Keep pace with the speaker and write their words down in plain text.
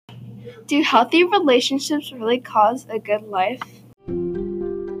Do healthy relationships really cause a good life?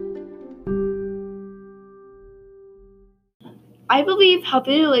 I believe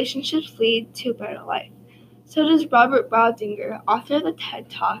healthy relationships lead to a better life. So does Robert Waldinger, author of the TED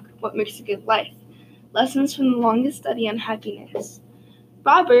Talk, What Makes a Good Life? Lessons from the longest study on happiness.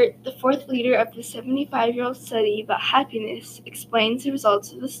 Robert, the fourth leader of the 75-year-old study about happiness, explains the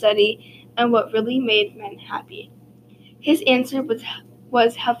results of the study and what really made men happy. His answer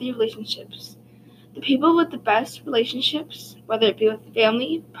was healthy relationships. The people with the best relationships, whether it be with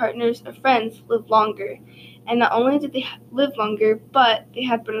family, partners, or friends, live longer. And not only did they live longer, but they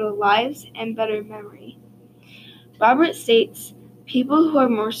had better lives and better memory. Robert states, people who are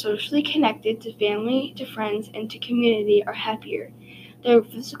more socially connected to family, to friends, and to community are happier. They are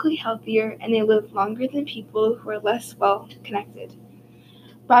physically healthier, and they live longer than people who are less well connected.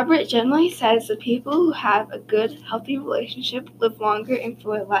 Robert generally says that people who have a good, healthy relationship live longer and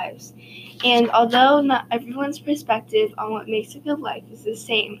fuller lives. And although not everyone's perspective on what makes a good life is the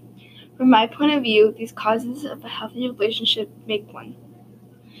same, from my point of view, these causes of a healthy relationship make one.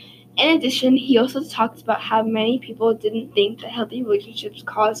 In addition, he also talks about how many people didn't think that healthy relationships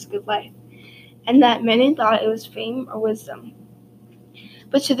caused a good life, and that many thought it was fame or wisdom.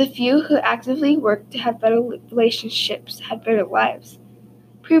 But to the few who actively worked to have better relationships had better lives.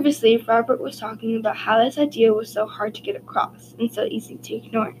 Previously, Robert was talking about how this idea was so hard to get across and so easy to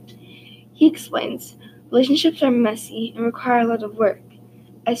ignore. He explains, relationships are messy and require a lot of work.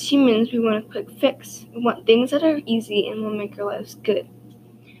 As humans, we want a quick fix. We want things that are easy and will make our lives good.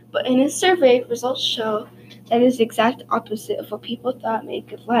 But in his survey, results show that it is the exact opposite of what people thought made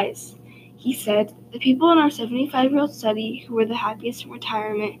good lives. He said, the people in our 75-year-old study who were the happiest in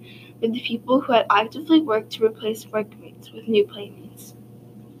retirement were the people who had actively worked to replace workmates with new playmates.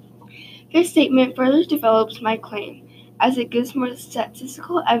 His statement further develops my claim, as it gives more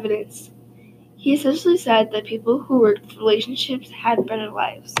statistical evidence. He essentially said that people who worked with relationships had better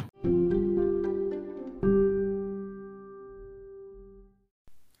lives.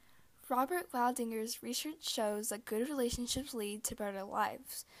 Robert Waldinger's research shows that good relationships lead to better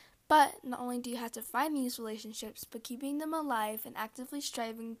lives. But not only do you have to find these relationships, but keeping them alive and actively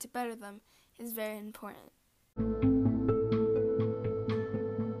striving to better them is very important.